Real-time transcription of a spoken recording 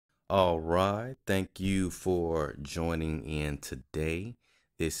All right. Thank you for joining in today.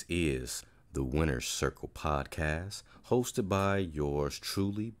 This is the Winner's Circle podcast, hosted by yours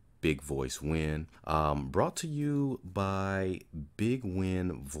truly, Big Voice Win, brought to you by Big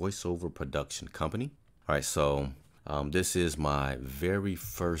Win Voiceover Production Company. All right, so this is my very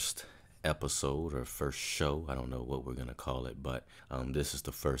first episode or first show. I don't know what we're going to call it, but this is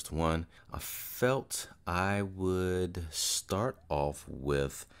the first one. I felt I would start off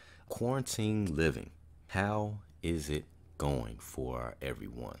with quarantine living. How is it going for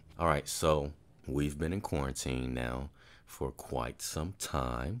everyone? All right, so we've been in quarantine now for quite some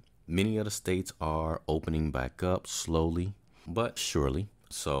time. Many of the states are opening back up slowly but surely.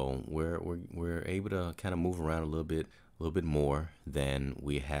 So we're able to kind of move around a little bit more than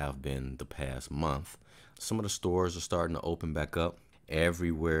we have been the past month. Some of the stores are starting to open back up.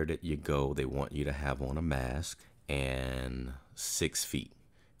 Everywhere that you go, they want you to have on a mask and 6 feet,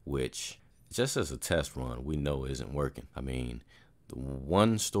 which just as a test run, we know isn't working. I mean, the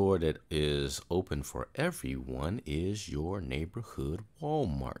one store that is open for everyone is your neighborhood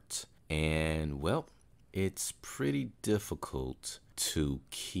Walmart. And well, it's pretty difficult to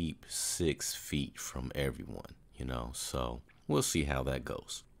keep 6 feet from everyone, so we'll see how that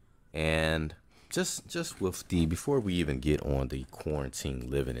goes. And just with before we even get on the quarantine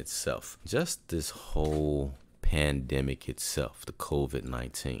living itself, just this whole pandemic itself, the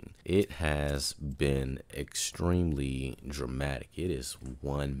COVID-19, it has been extremely dramatic. It is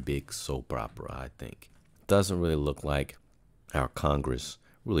one big soap opera, I think. Doesn't really look like our Congress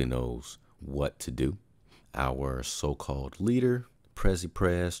really knows what to do. Our so-called leader, Prez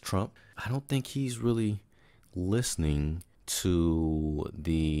Trump, I don't think he's really listening to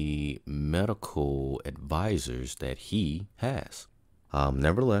the medical advisors that he has.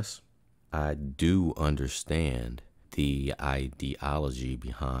 Nevertheless, I do understand the ideology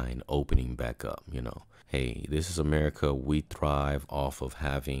behind opening back up. Hey, this is America. We thrive off of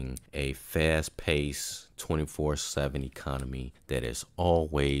having a fast-paced 24/7 economy that is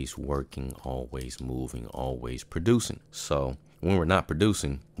always working, always moving, always producing. So when we're not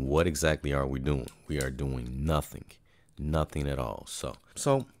producing, what exactly are we doing? We are doing nothing at all.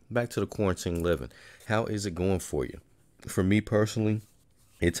 So back to the quarantine living. How is it going for you? For me personally,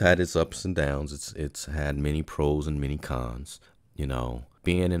 it's had its ups and downs. It's had many pros and many cons.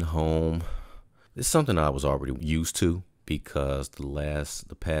 Being in home is something I was already used to because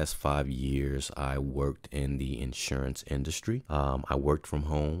the past 5 years I worked in the insurance industry. I worked from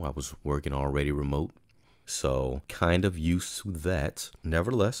home. I was working already remote, so kind of used to that.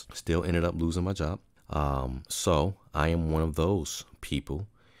 Nevertheless, still ended up losing my job. So I am one of those people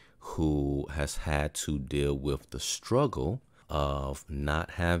who has had to deal with the struggle of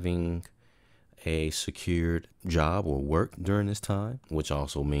not having a secured job or work during this time, which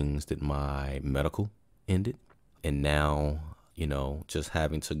also means that my medical ended. And now, just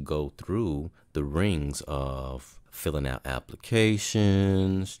having to go through the rings of filling out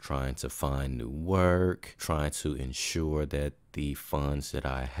applications, trying to find new work, trying to ensure that the funds that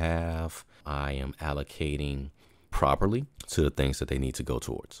I have, I am allocating properly to the things that they need to go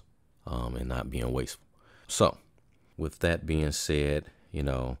towards, and not being wasteful. So with that being said,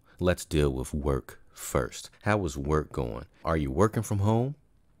 let's deal with work first. How is work going? Are you working from home?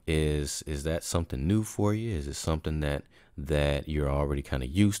 Is that something new for you? Is it something that you're already kind of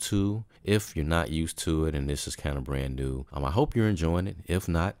used to? If you're not used to it and this is kind of brand new, I hope you're enjoying it. If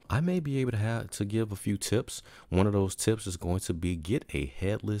not, I may be able to give a few tips. One of those tips is going to be get a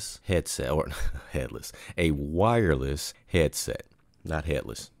headless headset, or a wireless headset. Not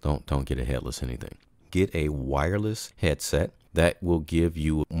headless. Don't get a headless anything. Get a wireless headset that will give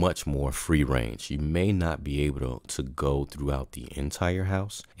you much more free range. You may not be able to go throughout the entire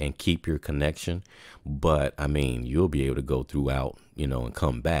house and keep your connection, but you'll be able to go throughout, and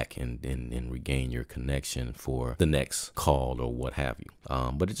come back and regain your connection for the next call or what have you.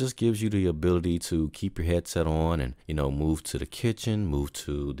 But it just gives you the ability to keep your headset on and, move to the kitchen, move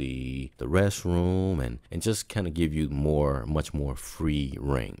to the restroom, and just kind of give you much more free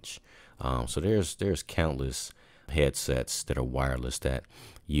range. So there's countless headsets that are wireless that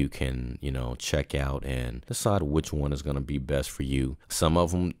you can, check out and decide which one is going to be best for you. Some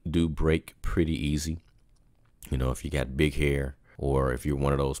of them do break pretty easy. If you got big hair, or if you're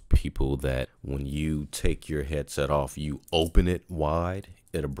one of those people that when you take your headset off, you open it wide,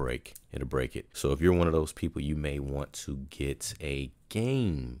 it'll break it. So if you're one of those people, you may want to get a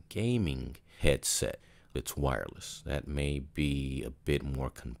gaming headset. it's wireless. That may be a bit more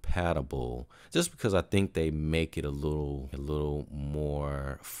compatible, just because I think they make it a little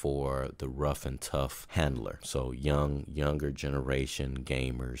more for the rough and tough handler. So younger generation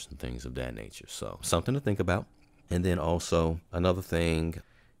gamers and things of that nature. So something to think about. And then also another thing,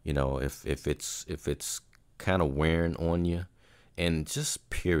 if it's kind of wearing on you, and just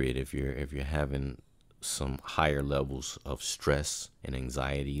period, if you're having some higher levels of stress and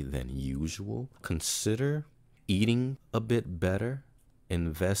anxiety than usual, consider eating a bit better,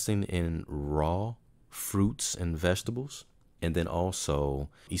 investing in raw fruits and vegetables, and then also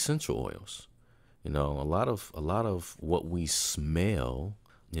essential oils. A lot of what we smell,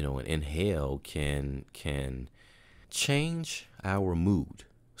 and inhale can change our mood.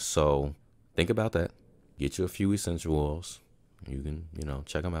 So think about that. Get you a few essential oils. You can,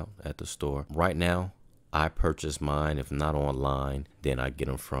 check them out at the store. Right now, I purchase mine. If not online, then I get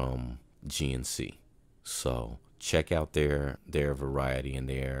them from GNC. So check out their variety and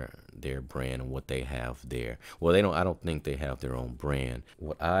their brand and what they have there. Well, I don't think they have their own brand.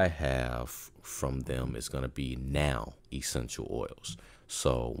 What I have from them is going to be Now essential oils.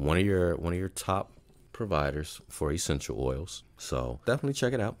 So one of your top providers for essential oils. So definitely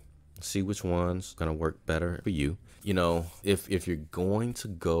check it out. See which one's going to work better for you. If you're going to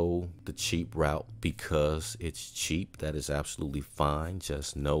go the cheap route because it's cheap, that is absolutely fine.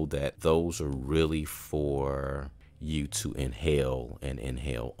 Just know that those are really for you to inhale and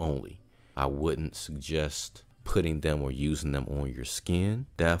inhale only. I wouldn't suggest putting them or using them on your skin.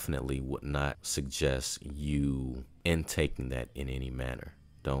 Definitely would not suggest you intaking that in any manner.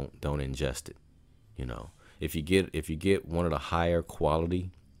 Don't ingest it. If you get one of the higher quality,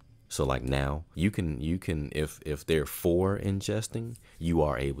 so like Now, you can if they're for ingesting, you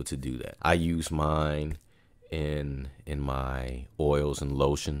are able to do that. I use mine in my oils and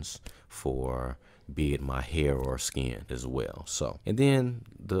lotions for be it my hair or skin as well. So, and then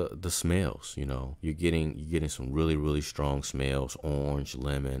the smells, you're getting some really, really strong smells: orange,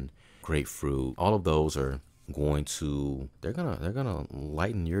 lemon, grapefruit. All of those are they're gonna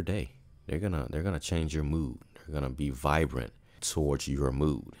lighten your day. They're gonna change your mood. They're gonna be vibrant towards your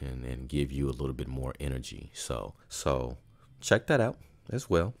mood and give you a little bit more energy. So check that out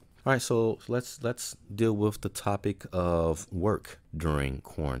as well. All right, so let's deal with the topic of work during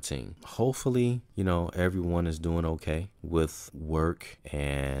quarantine. Hopefully, everyone is doing okay with work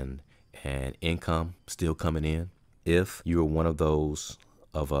and income still coming in. If you're one of those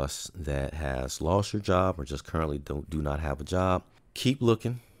of us that has lost your job or just currently do not have a job, keep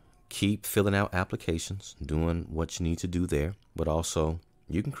looking. Keep filling out applications, doing what you need to do there, but also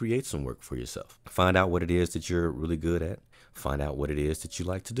you can create some work for yourself. Find out what it is that you're really good at. Find out what it is that you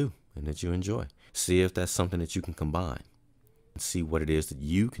like to do and that you enjoy. See if that's something that you can combine. See what it is that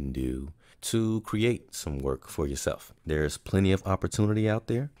you can do to create some work for yourself. There's plenty of opportunity out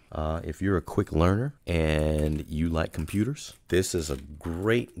there. If you're a quick learner and you like computers, this is a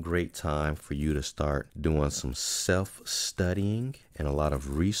great time for you to start doing some self-studying and a lot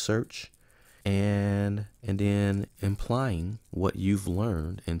of research, and then applying what you've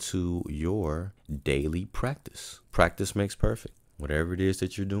learned into your daily practice. Practice makes perfect, whatever it is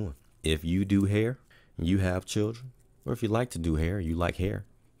that you're doing. If you do hair, you have children, or if you like to do hair, you like hair,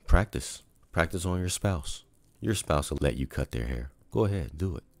 practice. Practice on your spouse. Your spouse will let you cut their hair. Go ahead,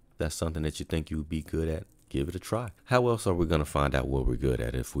 do it. If that's something that you think you would be good at, give it a try. How else are we going to find out what we're good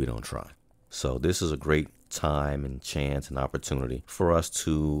at if we don't try? So this is a great time and chance and opportunity for us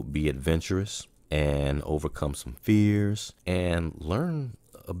to be adventurous and overcome some fears and learn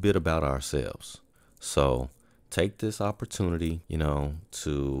a bit about ourselves. So take this opportunity,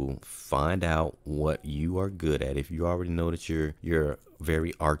 to find out what you are good at. If you already know that you're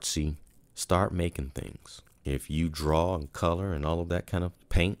very artsy, start making things. If you draw and color and all of that kind of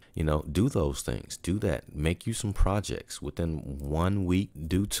paint, do those things. Do that. Make you some projects. Within 1 week,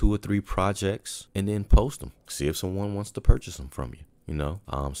 do 2 or 3 projects and then post them. See if someone wants to purchase them from you.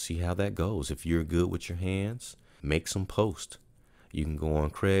 See how that goes. If you're good with your hands, make some posts. You can go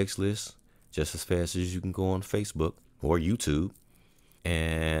on Craigslist just as fast as you can go on Facebook or YouTube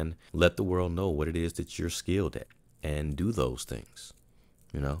and let the world know what it is that you're skilled at and do those things.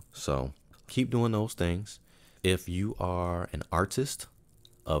 So keep doing those things. If you are an artist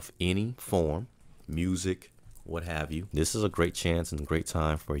of any form, music, what have you, this is a great chance and a great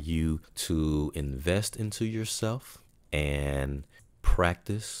time for you to invest into yourself and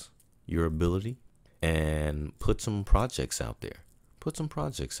practice your ability and put some projects out there.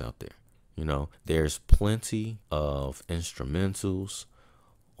 There's plenty of instrumentals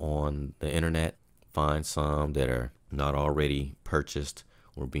on the internet. Find some that are not already purchased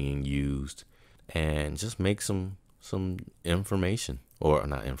or being used and just make some information, or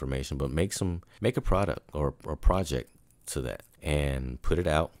not information, but make a product or a project to that and put it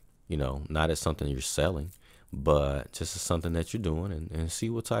out, not as something you're selling, but just as something that you're doing, and see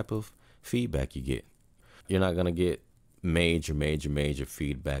what type of feedback you get. You're not going to get major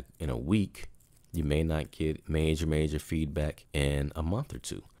feedback in a week. You may not get major feedback in a month or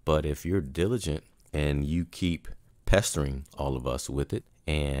two. But if you're diligent and you keep pestering all of us with it,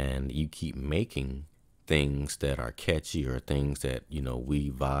 and you keep making things that are catchy or things that,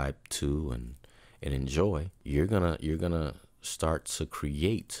 we vibe to and enjoy, you're gonna start to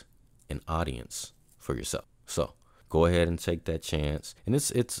create an audience for yourself. So go ahead and take that chance. And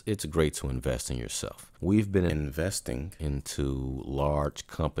it's great to invest in yourself. We've been investing into large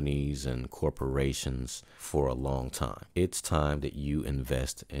companies and corporations for a long time. It's time that you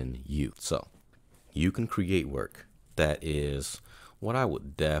invest in you. So you can create work. That is what I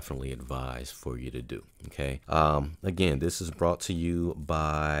would definitely advise for you to do. Okay. Again, this is brought to you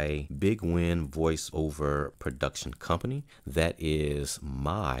by Big Win Voiceover Production Company. That is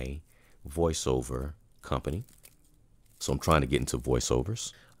my voiceover company. So I'm trying to get into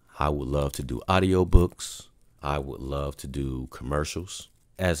voiceovers. I would love to do audiobooks. I would love to do commercials.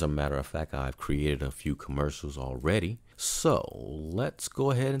 As a matter of fact, I've created a few commercials already. So let's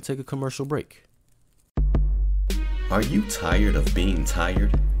go ahead and take a commercial break. Are you tired of being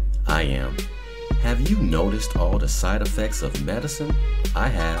tired? I am. Have you noticed all the side effects of medicine? I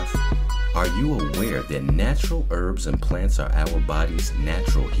have. Are you aware that natural herbs and plants are our body's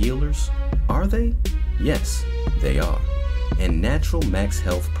natural healers? Are they? Yes, they are. And Natural Max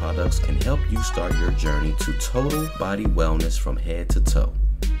Health products can help you start your journey to total body wellness from head to toe.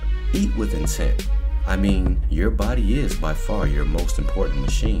 Eat with intent. I mean, your body is by far your most important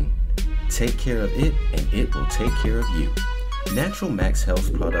machine. Take care of it and it will take care of you. Natural Max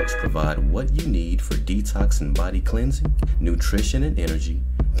Health products provide what you need for detox and body cleansing, nutrition and energy,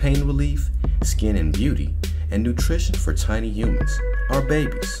 pain relief, skin and beauty, and nutrition for tiny humans, our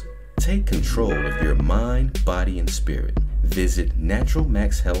babies. Take control of your mind, body, and spirit. Visit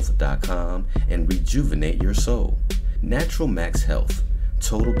naturalmaxhealth.com and rejuvenate your soul. Natural Max Health,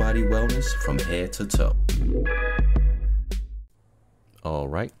 total body wellness from head to toe. All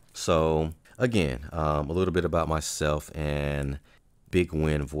right. So again, a little bit about myself and Big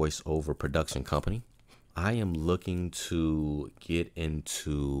Win Voiceover Production Company. I am looking to get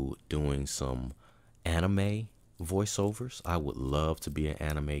into doing some anime voiceovers. I would love to be an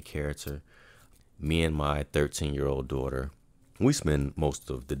anime character. Me and my 13-year-old daughter, we spend most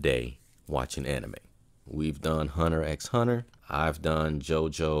of the day watching anime. We've done Hunter x Hunter. I've done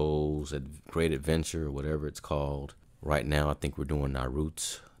JoJo's Great Adventure, or whatever it's called. Right now, I think we're doing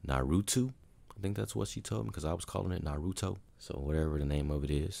Naruto. I think that's what she told me, because I was calling it Naruto. So whatever the name of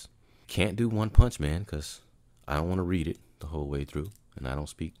it is. Can't do One Punch Man because I don't want to read it the whole way through, and I don't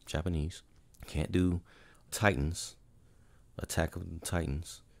speak Japanese. Can't do Titans, Attack of the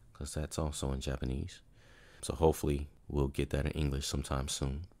Titans, because that's also in Japanese. So hopefully we'll get that in English sometime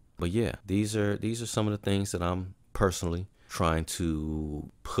soon. But yeah, these are some of the things that I'm personally trying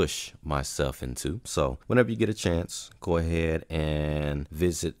to push myself into. So whenever you get a chance, go ahead and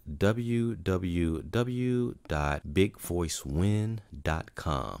visit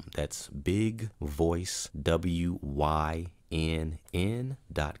www.bigvoicewin.com. That's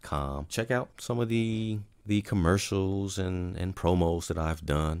bigvoicewyn.com. Check out some of the commercials and promos that I've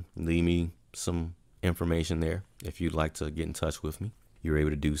done. Leave me some information there. If you'd like to get in touch with me, you're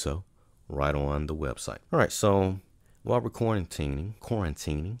able to do so right on the website. All right, so while we're quarantining,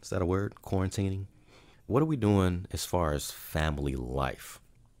 is that a word? Quarantining. What are we doing as far as family life?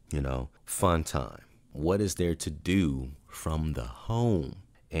 Fun time. What is there to do from the home?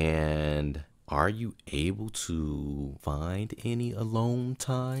 And are you able to find any alone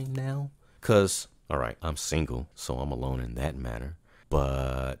time now? Because, all right, I'm single, so I'm alone in that manner.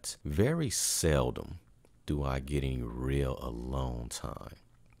 But very seldom do I get any real alone time.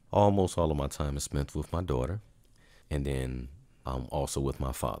 Almost all of my time is spent with my daughter. And then I'm also with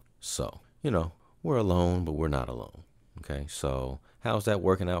my father. So, we're alone, but we're not alone. Okay, so how's that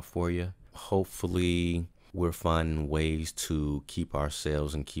working out for you? Hopefully we're finding ways to keep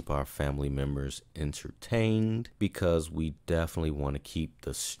ourselves and keep our family members entertained, because we definitely want to keep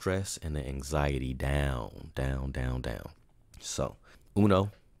the stress and the anxiety down. So Uno,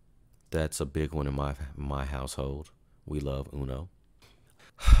 that's a big one in my household. We love Uno.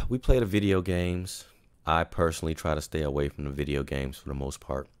 We play the video games. I personally try to stay away from the video games for the most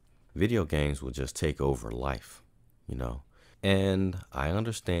part. Video games will just take over life, And I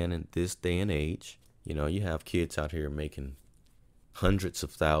understand in this day and age, you have kids out here making hundreds of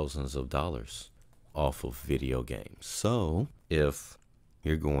thousands of dollars off of video games. So if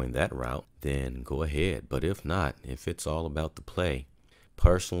you're going that route, then go ahead. But if not, if it's all about the play,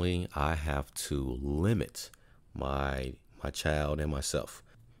 personally, I have to limit my child and myself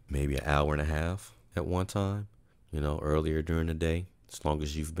maybe an hour and a half at one time, earlier during the day, as long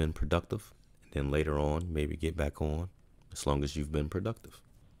as you've been productive. And then later on, maybe get back on as long as you've been productive.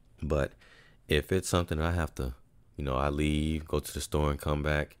 But if it's something that I have to, I leave, go to the store and come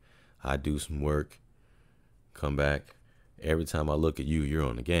back, I do some work, come back. Every time I look at you, you're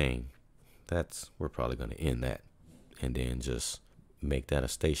on the game. We're probably going to end that, and then just make that a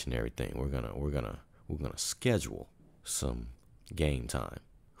stationary thing. We're gonna schedule some game time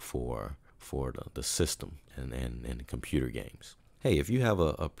for the system and computer games. Hey, if you have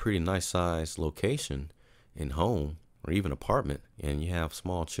a pretty nice size location in home or even apartment and you have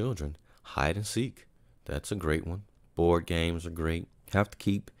small children, hide and seek. That's a great one. Board games are great. Have to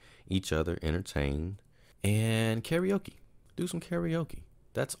keep each other entertained. And karaoke. Do some karaoke.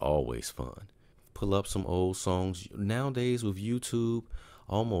 That's always fun. Pull up some old songs. Nowadays with YouTube,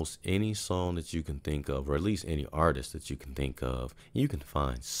 almost any song that you can think of, or at least any artist that you can think of, you can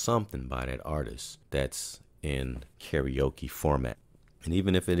find something by that artist that's in karaoke format. And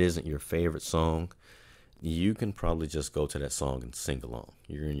even if it isn't your favorite song, you can probably just go to that song and sing along.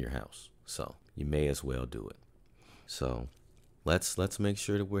 You're in your house, so you may as well do it. So let's make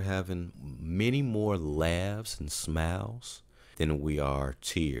sure that we're having many more laughs and smiles than we are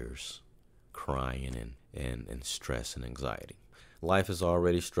tears, crying and stress and anxiety. Life is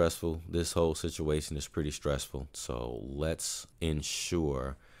already stressful. This whole situation is pretty stressful. So let's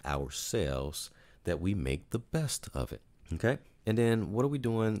ensure ourselves that we make the best of it. Okay? And then what are we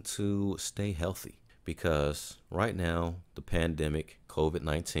doing to stay healthy? Because right now, the pandemic,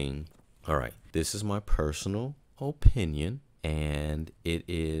 COVID-19, all right, this is my personal opinion, and it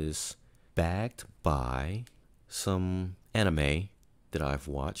is backed by some anime that I've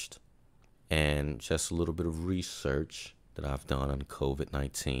watched and just a little bit of research that I've done on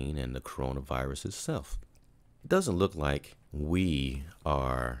COVID-19 and the coronavirus itself. It doesn't look like we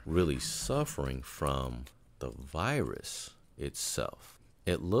are really suffering from the virus itself.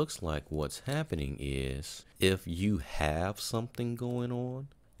 It looks like what's happening is if you have something going on,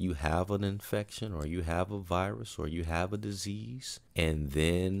 you have an infection or you have a virus or you have a disease, and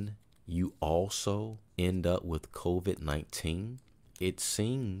then you also end up with COVID-19, it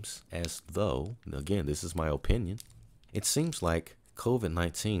seems as though, again, this is my opinion, it seems like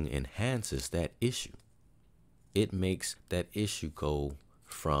COVID-19 enhances that issue. It makes that issue go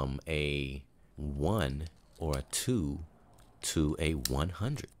from a 1 or a 2 to a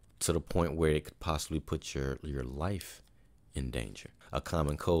 100, to the point where it could possibly put your life in danger. A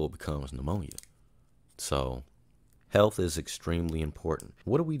common cold becomes pneumonia. So health is extremely important.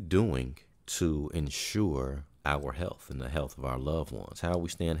 What are we doing to ensure our health and the health of our loved ones? How are we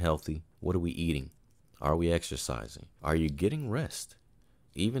staying healthy? What are we eating? Are we exercising? Are you getting rest?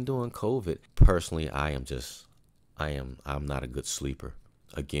 Even during COVID, personally, I'm not a good sleeper.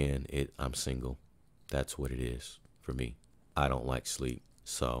 Again, I'm single. That's what it is for me. I don't like sleep,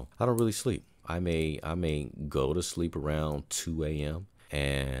 so I don't really sleep. I may go to sleep around 2 a.m.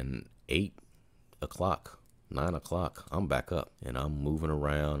 and 8 o'clock, 9 o'clock, I'm back up and I'm moving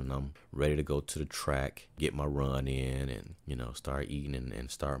around and I'm ready to go to the track, get my run in, and start eating and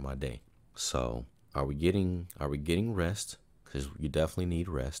start my day. So are we getting rest? Because you definitely need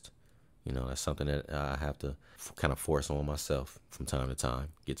rest. That's something that I have to kind of force on myself from time to time.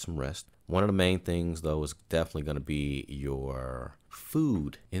 Get some rest. One of the main things, though, is definitely going to be your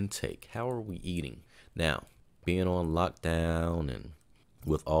food intake. How are we eating? Now, being on lockdown and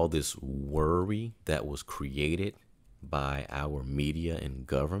with all this worry that was created by our media and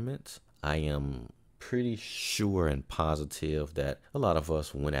government, I am pretty sure and positive that a lot of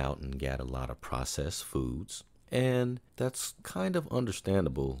us went out and got a lot of processed foods. And that's kind of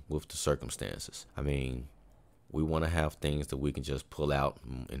understandable with the circumstances. I mean, we want to have things that we can just pull out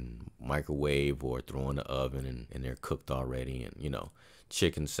and microwave or throw in the oven and they're cooked already. And,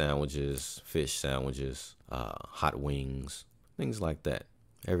 chicken sandwiches, fish sandwiches, hot wings, things like that.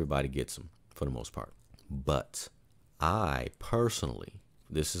 Everybody gets them for the most part. But I personally,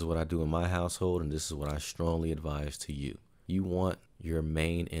 this is what I do in my household, and this is what I strongly advise to you. You want your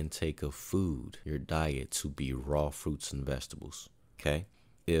main intake of food, your diet, to be raw fruits and vegetables, okay?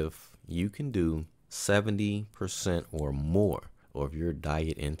 If you can do 70% or more of your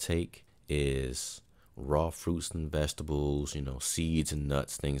diet intake is raw fruits and vegetables, seeds and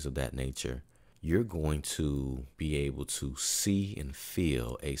nuts, things of that nature, you're going to be able to see and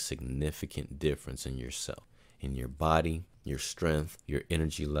feel a significant difference in yourself, in your body, your strength, your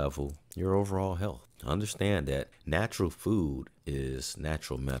energy level, your overall health. Understand that natural food is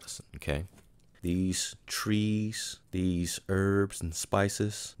natural medicine, okay? These trees, these herbs and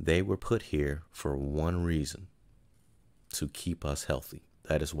spices, they were put here for one reason: to keep us healthy.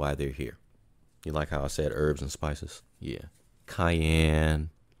 That is why they're here. You like how I said herbs and spices? Yeah.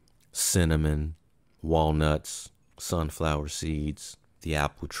 Cayenne, cinnamon, walnuts, sunflower seeds, the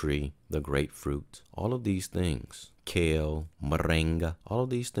apple tree, the grapefruit, all of these things, kale, moringa, all of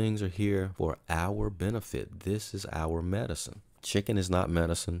these things are here for our benefit. This is our medicine. Chicken is not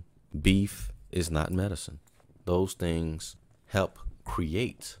medicine. Beef is not medicine. Those things help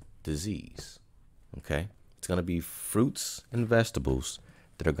create disease, okay? It's going to be fruits and vegetables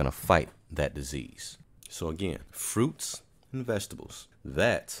that are going to fight that disease. So again, fruits and vegetables,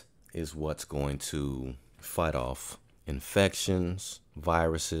 that is what's going to fight off infections,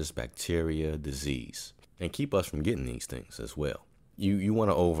 viruses, bacteria, disease, and keep us from getting these things as well. You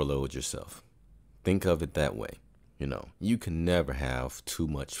want to overload yourself. Think of it that way. You can never have too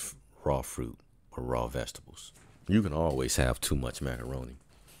much raw fruit or raw vegetables. You can always have too much macaroni.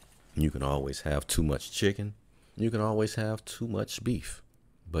 You can always have too much chicken. You can always have too much beef.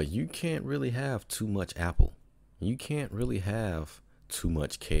 But you can't really have too much apple. You can't really have too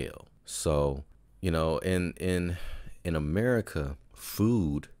much kale. So, in America,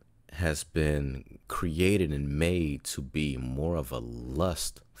 food has been created and made to be more of a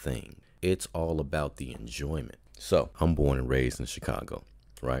lust thing. It's all about the enjoyment. So, I'm born and raised in Chicago,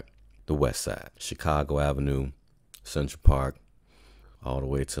 right? The West Side, Chicago Avenue, Central Park, all the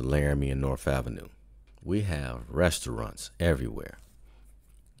way to Laramie and North Avenue. We have restaurants everywhere.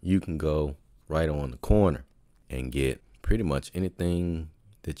 You can go right on the corner and get pretty much anything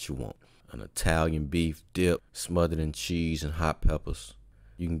that you want. An Italian beef dip smothered in cheese and hot peppers.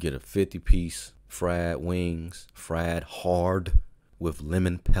 You can get a 50-piece fried wings, fried hard with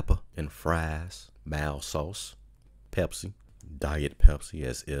lemon pepper and fries, mild sauce, Pepsi, diet Pepsi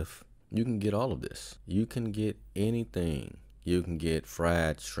as if. You can get all of this. You can get anything. You can get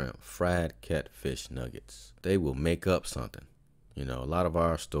fried shrimp, fried catfish nuggets. They will make up something. A lot of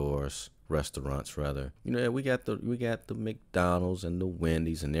our restaurants, we got the McDonald's and the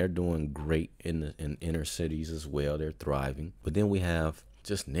Wendy's, and they're doing great in inner cities as well. They're thriving. But then we have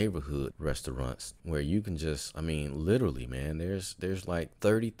just neighborhood restaurants where you can just, literally, man, there's like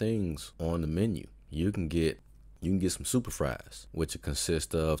 30 things on the menu. You can get some super fries, which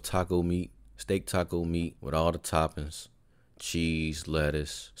consist of steak taco meat with all the toppings, cheese,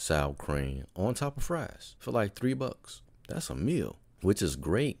 lettuce, sour cream on top of fries for like $3. That's a meal, which is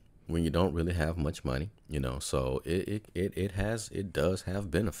great when you don't really have much money, so it does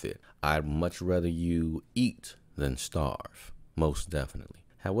have benefit. I'd much rather you eat than starve, most definitely.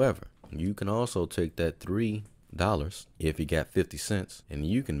 However, you can also take that $3 if you got 50 cents and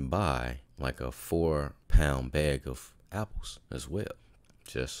you can buy like a 4-pound bag of apples as well.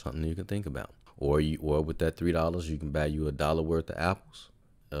 Just something you can think about. Or with that $3, you can buy you $1 worth of apples,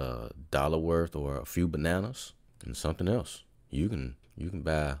 $1 worth or a few bananas, and something else. You can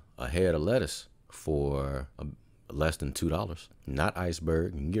buy a head of lettuce for less than $2. Not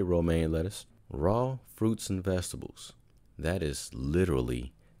iceberg. You can get romaine lettuce. Raw fruits and vegetables. That is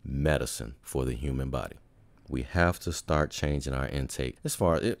literally medicine for the human body. We have to start changing our intake. As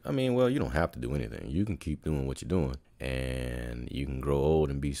far as you don't have to do anything. You can keep doing what you're doing, and you can grow old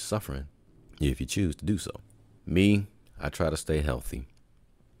and be suffering if you choose to do so. Me, I try to stay healthy.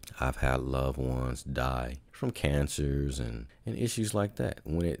 I've had loved ones die from cancers and issues like that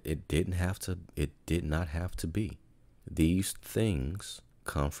when it did not have to be. These things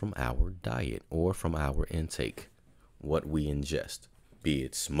come from our diet or from our intake, what we ingest, be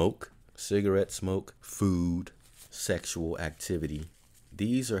it smoke, cigarette smoke, food, sexual activity.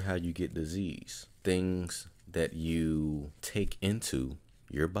 These are how you get disease, things that you take into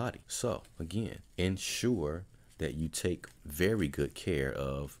your body. So again, ensure that you take very good care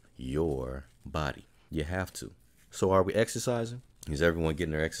of your body. You have to. So are we exercising? Is everyone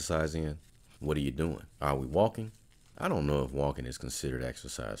getting their exercise in? What are you doing? Are we walking? I don't know if walking is considered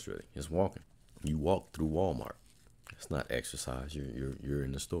exercise really. It's walking. You walk through Walmart. It's not exercise. You're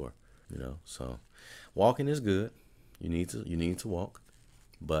in the store, So walking is good. You need to walk.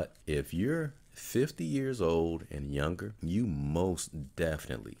 But if you're 50 years old and younger, you most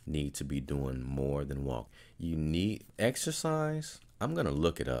definitely need to be doing more than walk. You need exercise. I'm going to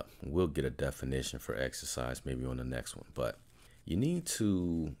look it up. We'll get a definition for exercise maybe on the next one. But you need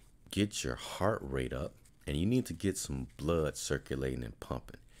to get your heart rate up, and you need to get some blood circulating and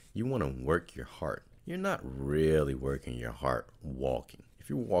pumping. You want to work your heart. You're not really working your heart walking. If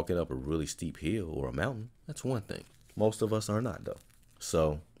you're walking up a really steep hill or a mountain, that's one thing. Most of us are not though.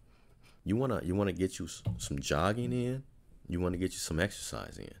 So you wanna get you some jogging in. You wanna get you some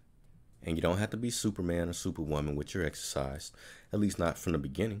exercise in. And you don't have to be Superman or Superwoman with your exercise, at least not from the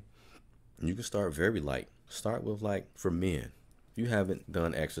beginning. You can start very light. Start with, like, for men, if you haven't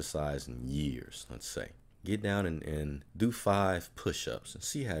done exercise in years, let's say, get down and do 5 push-ups and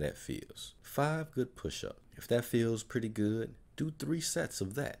see how that feels. 5 good push-ups. If that feels pretty good, do 3 sets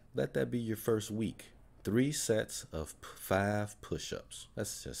of that. Let that be your first week. 3 sets of 5 push-ups.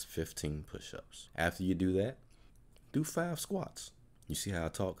 That's just 15 push-ups. After you do that, do 5 squats. You see how I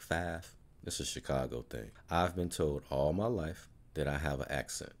talk 5? It's a Chicago thing. I've been told all my life that I have an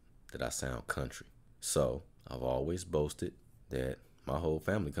accent, that I sound country. So I've always boasted that my whole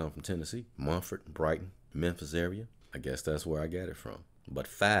family come from Tennessee, Munford, Brighton, Memphis area. I guess that's where I get it from. But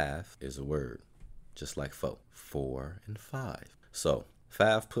 5 is a word, just like 4. 4 and 5. So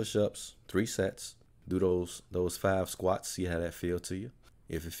 5 push-ups, 3 sets. Do those 5 squats. See how that feels to you.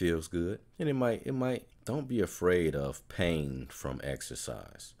 If it feels good, and it might. Don't be afraid of pain from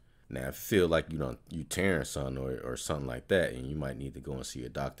exercise. Now, if you feel like you tearing something or something like that, and you might need to go and see a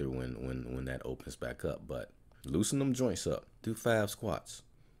doctor when that opens back up. But loosen them joints up. Do 5 squats.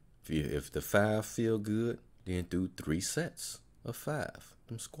 If the 5 feel good, then do 3 sets of 5.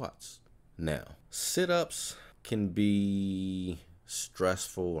 Them squats. Now, sit-ups can be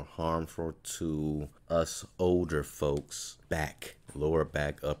stressful or harmful to us older folks. Back, lower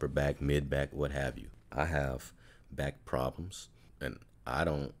back, upper back, mid back, what have you. I have back problems, and I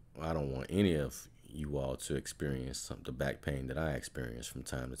don't want any of you all to experience the back pain that I experience from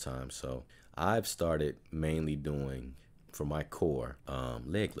time to time. So I've started mainly doing, for my core,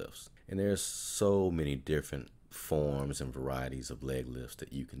 leg lifts. And there's so many different forms and varieties of leg lifts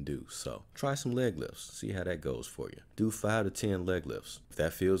that you can do. So try some leg lifts. See how that goes for you. Do 5 to 10 leg lifts. If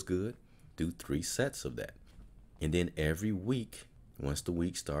that feels good, do 3 sets of that. And then every week, once the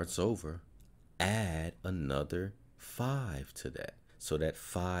week starts over, add another 5 to that. So that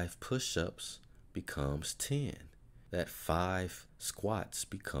 5 push-ups becomes 10. That 5 squats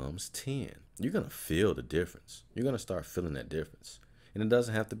becomes 10. You're going to feel the difference. You're going to start feeling that difference. And it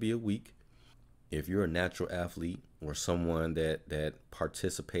doesn't have to be a week. If you're a natural athlete or someone that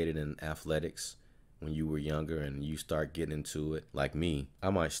participated in athletics when you were younger and you start getting into it, like me, I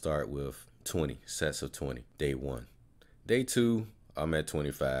might start with 20 sets of 20, day 1. Day 2, I'm at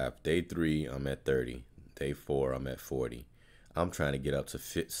 25. Day 3, I'm at 30. Day 4, I'm at 40. I'm trying to get up to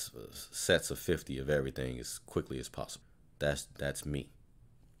sets of 50 of everything as quickly as possible. That's me.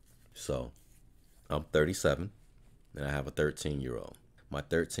 So I'm 37 and I have a 13-year-old. My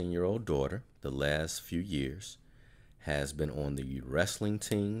 13-year-old daughter, the last few years, has been on the wrestling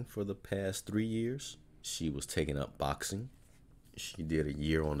team for the past 3 years. She was taking up boxing. She did a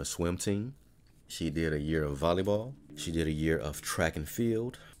year on the swim team. She did a year of volleyball. She did a year of track and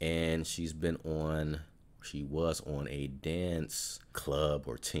field. And she was on a dance club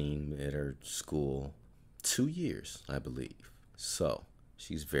or team at her school 2 years, I believe. So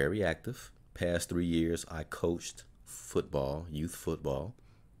she's very active. Past 3 years, I coached football, youth football.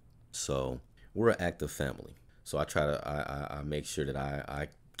 So we're an active family. So I make sure that I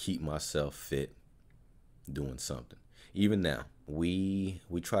keep myself fit doing something. Even now, we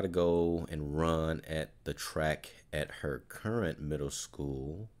try to go and run at the track at her current middle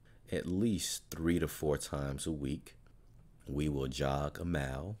school at least 3 to 4 times a week. We will jog a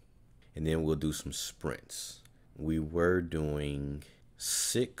mile, and then we'll do some sprints. We were doing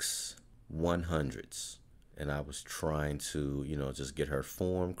 6 100s, and I was trying to, just get her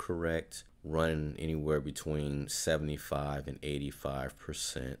form correct, running anywhere between 75 and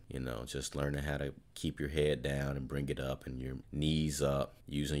 85%, just learning how to keep your head down and bring it up and your knees up,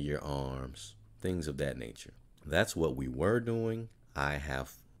 using your arms, things of that nature. That's what we were doing. I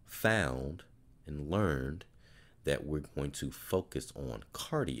have found and learned that we're going to focus on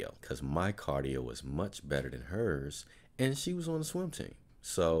cardio because my cardio is much better than hers, and she was on the swim team.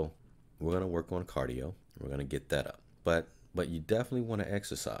 So we're going to work on cardio. We're going to get that up. But you definitely want to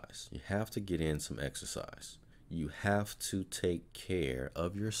exercise. You have to get in some exercise. You have to take care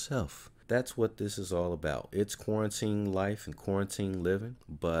of yourself. That's what this is all about. It's quarantine life and quarantine living,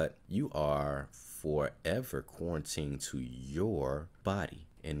 but you are forever quarantined to your body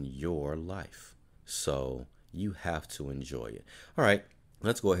and your life. So you have to enjoy it. All right,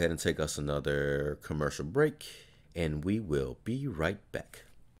 let's go ahead and take us another commercial break, and we will be right back.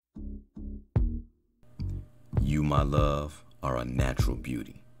 You, my love, are a natural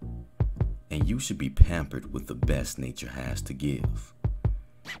beauty, and you should be pampered with the best nature has to give.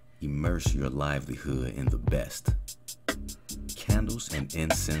 Immerse your livelihood in the best. Candles and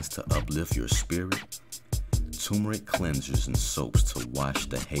incense to uplift your spirit, to turmeric cleansers and soaps to wash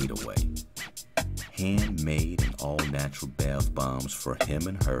the hate away. Handmade and all-natural bath bombs for him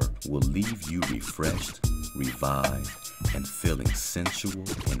and her will leave you refreshed, revived, and feeling sensual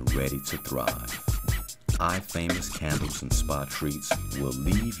and ready to thrive. Famous candles and spa treats will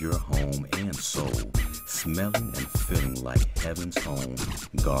leave your home and soul smelling and feeling like heaven's own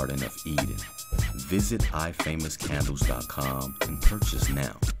Garden of Eden. Visit ifamouscandles.com and purchase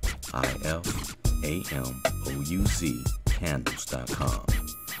now. IFAMOUZ candles.com.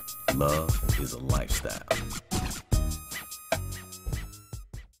 Love is a lifestyle.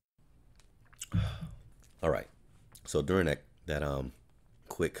 All right. So during that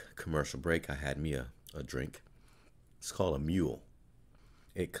quick commercial break, I had me a drink. It's called a mule.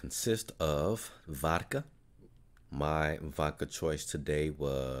 It consists of vodka. My vodka choice today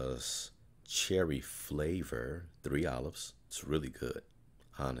was cherry flavor, 3 olives. It's really good,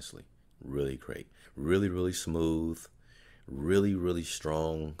 honestly. Really great. Really, really smooth. Really, really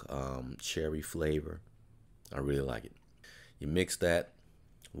strong cherry flavor. I really like it. You mix that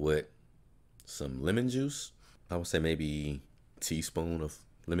with some lemon juice. I would say maybe a teaspoon of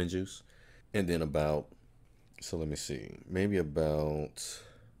lemon juice. And then maybe about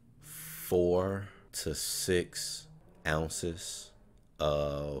 4 to 6 ounces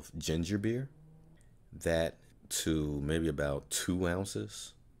of ginger beer. That to maybe about 2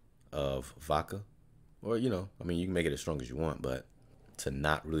 ounces of vodka. Or, you can make it as strong as you want, but to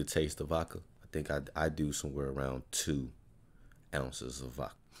not really taste the vodka, I think I do somewhere around 2 ounces of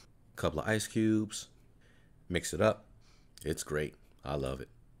vodka. A couple of ice cubes, mix it up. It's great. I love it.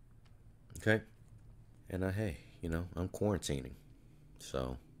 Okay. And hey, I'm quarantining,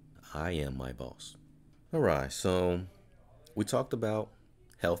 so I am my boss. All right. So we talked about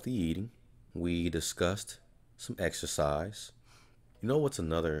healthy eating. We discussed some exercise. You know what's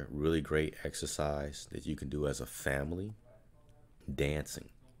another really great exercise that you can do as a family? Dancing.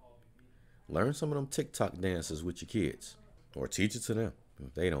 Learn some of them TikTok dances with your kids, or teach it to them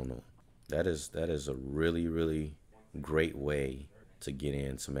if they don't know. That is a really, really great way to get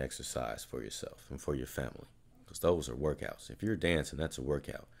in some exercise for yourself and for your family, because those are workouts. If you're dancing, that's a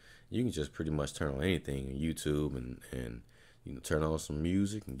workout. You can just pretty much turn on anything on YouTube and turn on some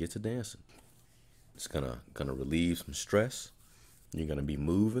music and get to dancing. It's gonna relieve some stress. You're gonna be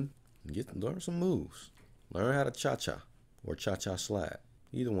moving. Learn some moves. Learn how to cha-cha or cha-cha slide.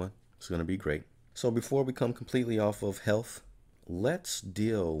 Either one. It's gonna be great. So before we come completely off of health, let's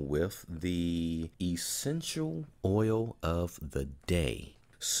deal with the essential oil of the day.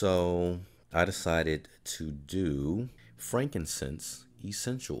 So I decided to do frankincense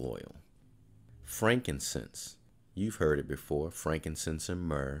essential oil. Frankincense. You've heard it before. Frankincense and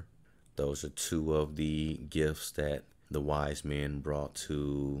myrrh. Those are 2 of the gifts that the wise men brought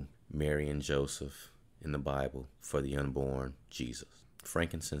to Mary and Joseph in the Bible for the unborn Jesus.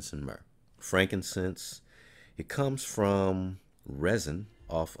 Frankincense and myrrh. Frankincense, it comes from resin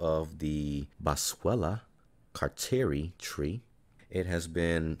off of the Boswellia carteri tree. It has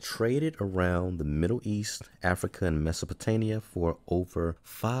been traded around the Middle East, Africa, and Mesopotamia for over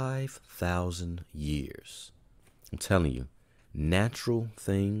 5,000 years. I'm telling you, natural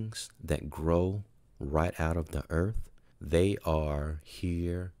things that grow right out of the earth, they are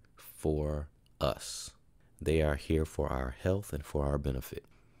here for us. They are here for our health and for our benefit.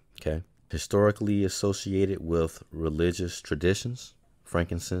 Okay? Historically associated with religious traditions,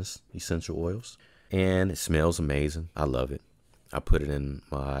 frankincense, essential oils, and it smells amazing. I love it. I put it in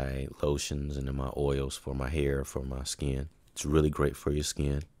my lotions and in my oils for my hair, for my skin. It's really great for your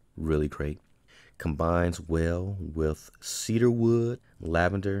skin. Really great. Combines well with cedar wood,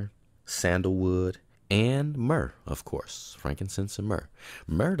 lavender, sandalwood, and myrrh, of course. Frankincense and myrrh.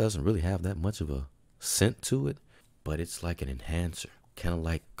 Myrrh doesn't really have that much of a scent to it, but it's like an enhancer, kind of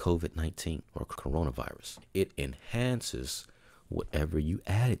like COVID-19 or coronavirus. It enhances whatever you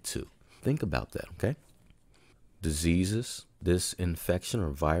add it to. Think about that, okay? Diseases, this infection or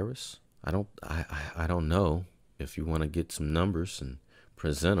virus, I don't know. If you want to get some numbers and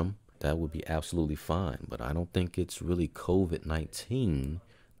present them, that would be absolutely fine. But I don't think it's really COVID-19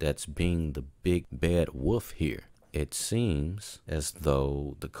 that's being the big bad wolf here. It seems as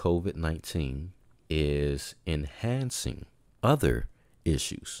though the COVID-19 is enhancing other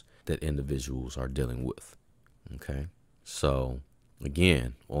issues that individuals are dealing with. Okay, so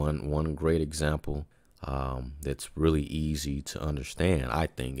again, one great example that's really easy to understand. I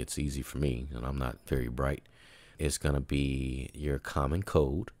think it's easy for me, and I'm not very bright. It's gonna be your common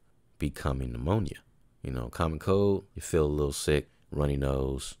cold becoming pneumonia. Common cold, you feel a little sick, runny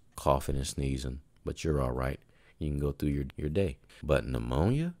nose, coughing and sneezing, but you're all right. You can go through your day. But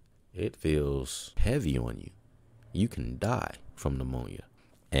pneumonia, it feels heavy on you. you can die from pneumonia.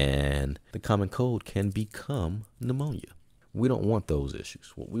 And the common cold can become pneumonia. We don't want those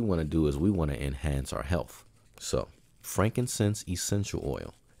issues. What we want to do is we want to enhance our health. So, frankincense essential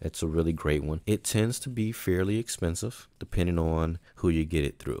oil. It's a really great one. It tends to be fairly expensive depending on who you get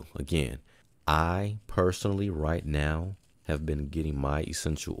it through. Again, I personally right now have been getting my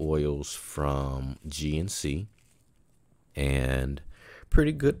essential oils from GNC and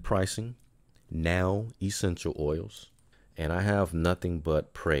pretty good pricing. Now essential oils. And I have nothing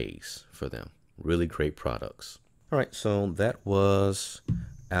but praise for them. Really great products. All right, so that was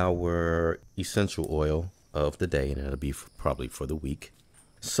our essential oil of the day, and it'll be probably for the week.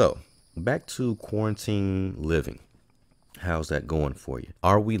 So back to quarantine living. How's that going for you?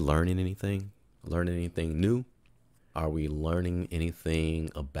 Are we learning anything? Learning anything new? Are we learning anything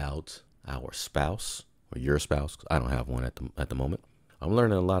about our spouse or your spouse? I don't have one at the moment. I'm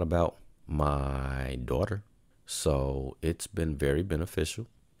learning a lot about my daughter. So it's been very beneficial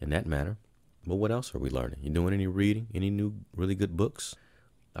in that matter. But what else are we learning? You doing any reading? Any new really good books?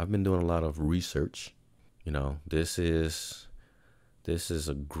 I've been doing a lot of research. You know, this is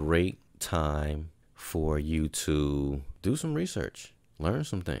a great time for you to do some research, learn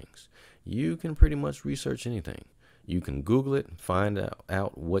some things. You can pretty much research anything. You can Google it, find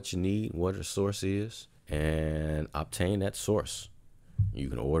out what you need, what your source is, and obtain that source. You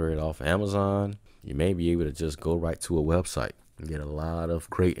can order it off Amazon. You may be able to just go right to a website and get a lot of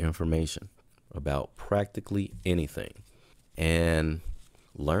great information about practically anything. And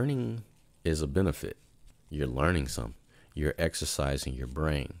learning is a benefit. You're learning something. You're exercising your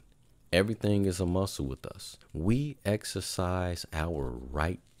brain. Everything is a muscle with us. We exercise our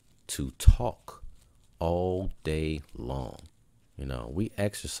right to talk all day long. You know, we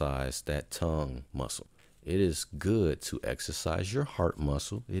exercise that tongue muscle. It is good to exercise your heart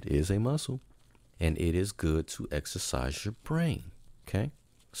muscle. It is a muscle. And it is good to exercise your brain. Okay?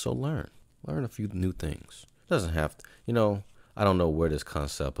 So learn a few new things. Doesn't have to, I don't know where this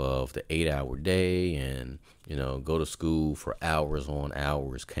concept of the 8-hour day and, go to school for hours on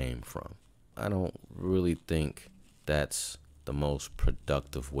hours came from. I don't really think that's the most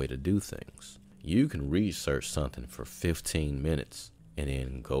productive way to do things. You can research something for 15 minutes and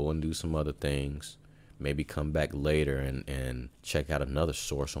then go and do some other things. Maybe come back later and check out another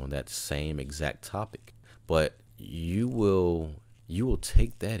source on that same exact topic. But you will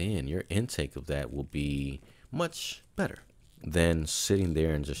take that in. Your intake of that will be much better than sitting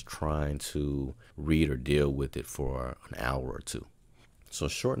there and just trying to read or deal with it for an hour or two. So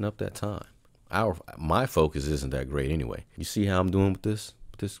shorten up that time. My focus isn't that great anyway. You see how I'm doing with this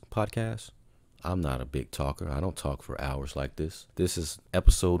podcast? I'm not a big talker. I don't talk for hours like this. This is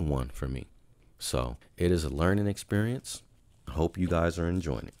episode 1 for me. So it is a learning experience. I hope you guys are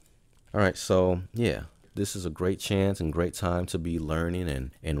enjoying it. All right. So yeah, this is a great chance and great time to be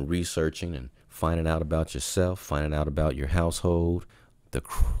learning and researching and finding out about yourself, finding out about your household, the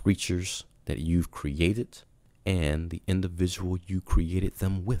creatures that you've created, and the individual you created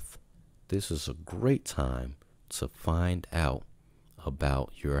them with. This is a great time to find out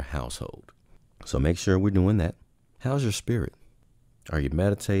about your household. So make sure we're doing that. How's your spirit? Are you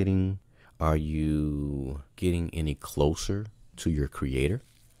meditating? Are you getting any closer to your creator?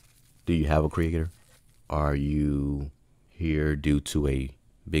 Do you have a creator? Are you here due to a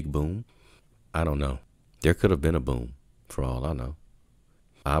big boom? I don't know. There could have been a boom for all I know.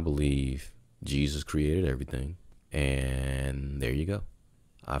 I believe Jesus created everything. And there you go.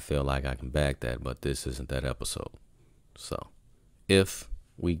 I feel like I can back that, but this isn't that episode. So if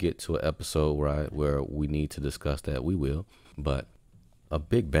we get to an episode where we need to discuss that, we will. But a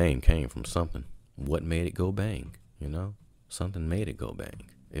big bang came from something. What made it go bang? Something made it go bang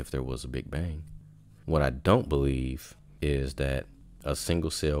if there was a big bang. What I don't believe is that a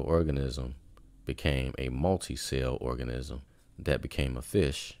single cell organism became a multi-cell organism that became a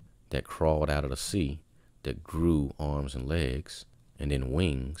fish that crawled out of the sea, that grew arms and legs and then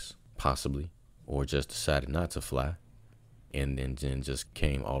wings, possibly, or just decided not to fly, and then just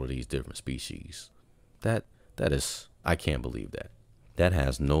came all of these different species. That is, I can't believe that. That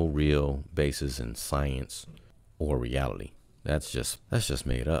has no real basis in science or reality. That's just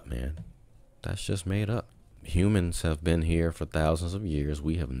made up, man. That's just made up. Humans have been here for thousands of years.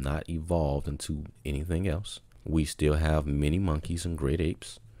 We have not evolved into anything else. We still have many monkeys and great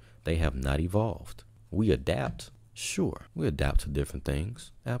apes. They have not evolved. We adapt. Sure, we adapt to different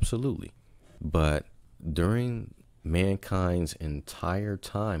things. Absolutely. But during mankind's entire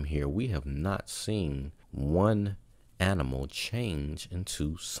time here, we have not seen one animal change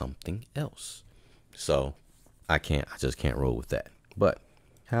into something else. So I just can't roll with that. But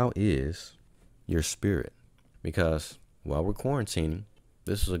how is your spirit? Because while we're quarantining,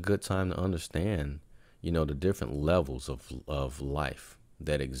 this is a good time to understand, the different levels of life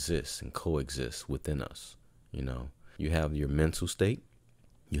that exists and coexist within us. You have your mental state.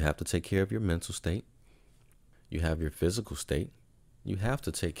 You have to take care of your mental state. You have your physical state. You have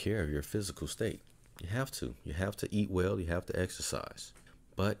to take care of your physical state. You have to. You have to eat well. You have to exercise.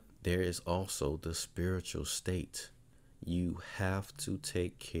 But there is also the spiritual state. You have to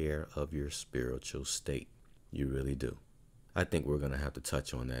take care of your spiritual state. You really do. I think we're going to have to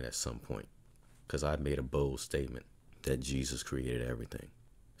touch on that at some point, because I made a bold statement that Jesus created everything.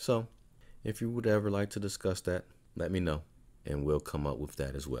 So if you would ever like to discuss that, let me know, and we'll come up with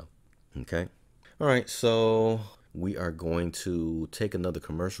that as well. Okay? All right, so we are going to take another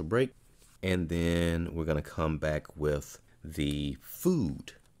commercial break, and then we're going to come back with the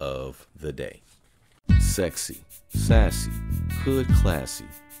food of the day. Sexy, sassy, hood classy,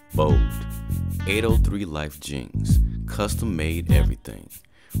 bold. 803 Life Jeans, custom made everything.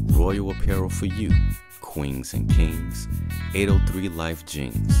 Royal apparel for you, queens and kings. 803 Life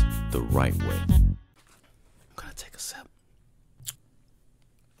Jeans, the right way. I'm gonna take a sip.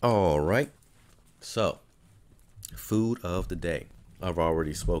 All right, so food of the day. I've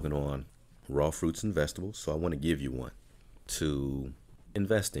already spoken on raw fruits and vegetables, so I want to give you one to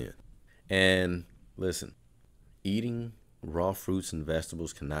invest in. And listen, eating raw fruits and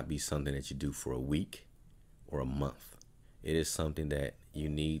vegetables cannot be something that you do for a week or a month. It is something that you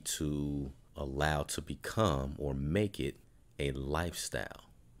need to allow to become, or make it a lifestyle.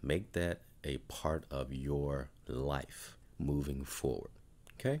 Make that a part of your life moving forward.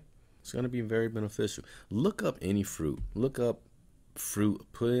 Okay? It's going to be very beneficial. Look up any fruit. Look up fruit,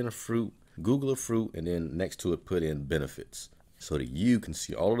 put in a fruit, Google a fruit, and then next to it put in benefits, so that you can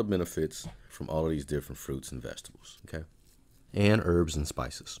see all of the benefits from all of these different fruits and vegetables, okay? And herbs and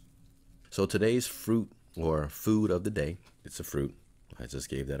spices. So today's fruit or food of the day, it's a fruit. I just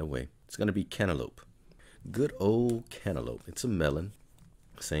gave that away. It's going to be cantaloupe. Good old cantaloupe. It's a melon.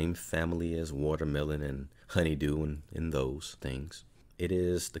 Same family as watermelon and honeydew and those things. It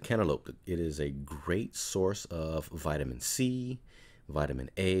is the cantaloupe. It is a great source of vitamin C, vitamin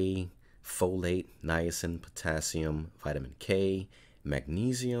A, folate, niacin, potassium, vitamin K,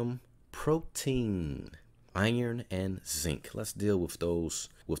 magnesium, protein, iron, and zinc. Let's deal with those,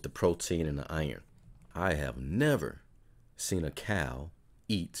 with the protein and the iron. I have never seen a cow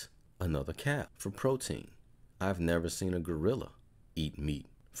eat another cow for protein. I've never seen a gorilla eat meat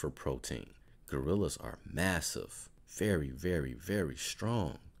for protein. Gorillas are massive, very, very, very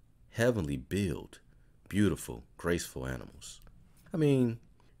strong, heavenly build, beautiful, graceful animals. I mean,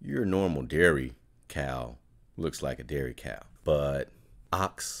 your normal dairy cow looks like a dairy cow, but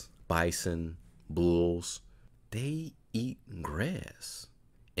ox, bison, bulls, they eat grass,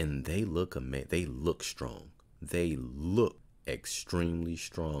 and they look they look strong. They look extremely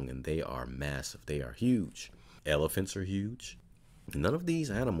strong, and they are massive. They are huge. Elephants are huge. None of these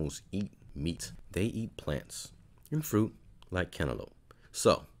animals eat meat. They eat plants and fruit like cantaloupe.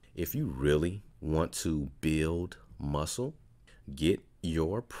 So if you really want to build muscle, get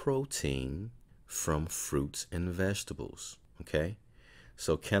your protein from fruits and vegetables. Okay?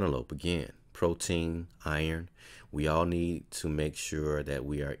 So cantaloupe, again, protein, iron. We all need to make sure that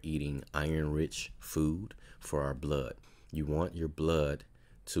we are eating iron-rich food for our blood. You want your blood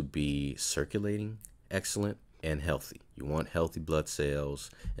to be circulating, excellent, and healthy. You want healthy blood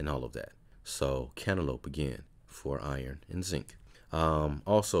cells and all of that. So cantaloupe, again, for iron and zinc.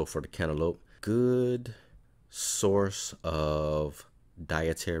 Also for the cantaloupe, good source of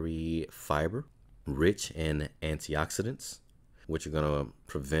dietary fiber, rich in antioxidants, which are going to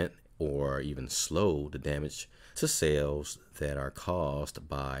prevent or even slow the damage to cells that are caused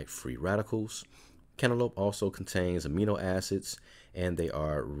by free radicals. Cantaloupe also contains amino acids, and they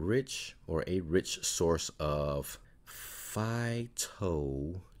are rich, or a rich source of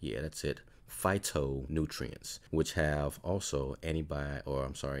phytonutrients, which have also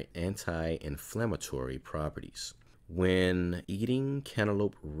anti-inflammatory properties. When eating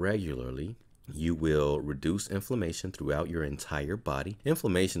cantaloupe regularly, you will reduce inflammation throughout your entire body.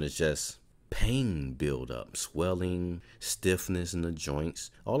 Inflammation is just pain buildup, swelling, stiffness in the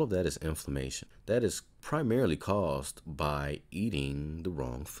joints. All of that is inflammation. That is primarily caused by eating the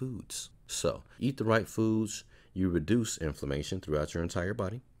wrong foods. So eat the right foods. You reduce inflammation throughout your entire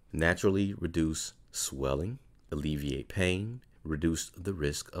body, naturally reduce swelling, alleviate pain, reduce the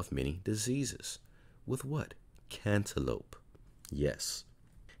risk of many diseases. With what? Cantaloupe. Yes.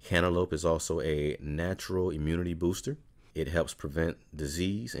 Cantaloupe is also a natural immunity booster. It helps prevent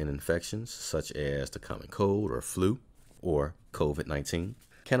disease and infections such as the common cold or flu or COVID-19.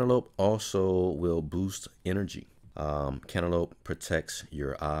 Cantaloupe also will boost energy. Cantaloupe protects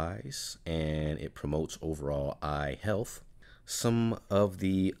your eyes and it promotes overall eye health. Some of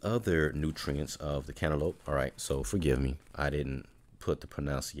the other nutrients of the cantaloupe. All right, so forgive me. I didn't put the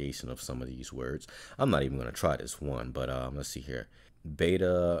pronunciation of some of these words. I'm not even going to try this one, but let's see here.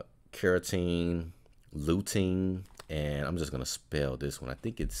 Beta carotene, lutein, and I'm just going to spell this one. I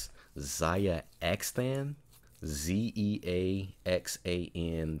think it's zeaxanthin,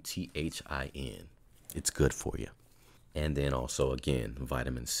 zeaxanthin. It's good for you. And then also, again,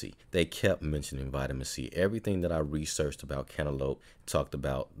 vitamin C. They kept mentioning vitamin C. Everything that I researched about cantaloupe talked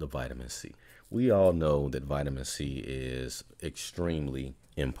about the vitamin C. We all know that vitamin C is extremely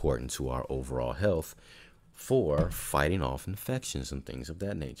important to our overall health for fighting off infections and things of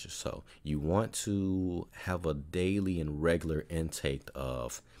that nature. So you want to have a daily and regular intake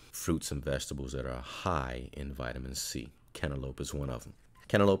of fruits and vegetables that are high in vitamin C. Cantaloupe is one of them.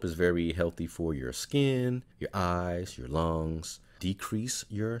 Cantaloupe is very healthy for your skin, your eyes, your lungs, decrease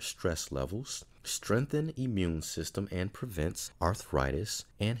your stress levels, strengthen immune system and prevents arthritis,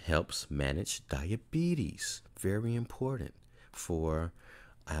 and helps manage diabetes. Very important for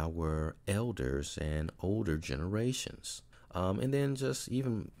our elders and older generations. And then just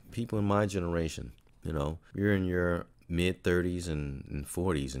even people in my generation, you're in your mid 30s and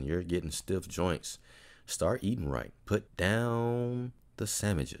 40s and you're getting stiff joints. Start eating right. Put down the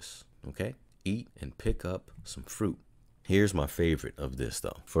sandwiches, okay? Eat and pick up some fruit. Here's my favorite of this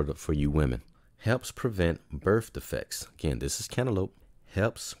though, for you women. Helps prevent birth defects. Again, this is cantaloupe.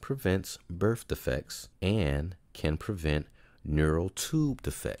 Helps prevent birth defects and can prevent neural tube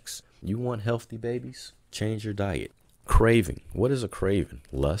defects. You want healthy babies? Change your diet. Craving. What is a craving?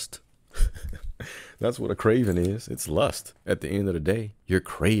 Lust. That's what a craving is. It's lust. At the end of the day, you're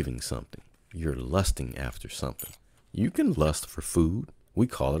craving something. You're lusting after something. You can lust for food. We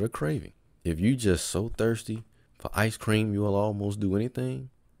call it a craving. If you just so thirsty for ice cream, you'll almost do anything.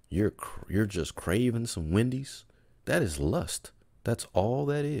 You're just craving some Wendy's. That is lust. That's all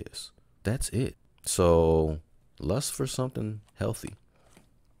that is. That's it. So lust for something healthy,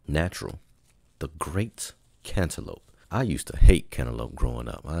 natural. The great cantaloupe. I used to hate cantaloupe growing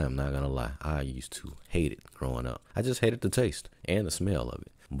up. I am not going to lie. I used to hate it growing up. I just hated the taste and the smell of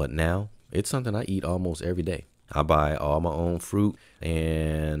it. But now it's something I eat almost every day. I buy all my own fruit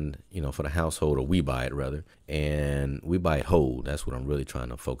and, for the household, or we buy it rather, and we buy it whole. That's what I'm really trying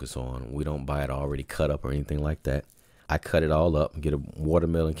to focus on. We don't buy it already cut up or anything like that. I cut it all up, get a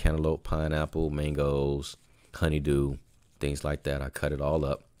watermelon, cantaloupe, pineapple, mangoes, honeydew, things like that. I cut it all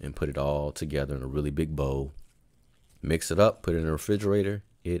up and put it all together in a really big bowl. Mix it up, put it in the refrigerator.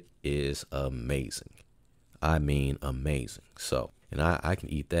 It is amazing. I mean amazing. So, and I can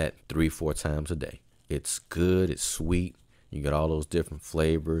eat that 3-4 times a day. It's good. It's sweet. You get all those different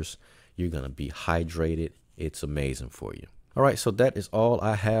flavors. You're going to be hydrated. It's amazing for you. All right. So that is all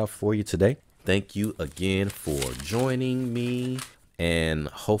I have for you today. Thank you again for joining me. And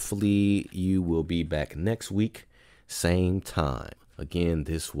hopefully you will be back next week, same time. Again,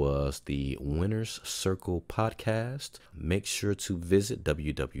 this was the Winners Circle podcast. Make sure to visit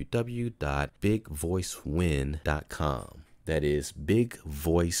www.bigvoicewin.com. That is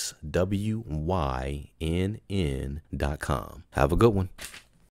bigvoicewynn.com. Have a good one.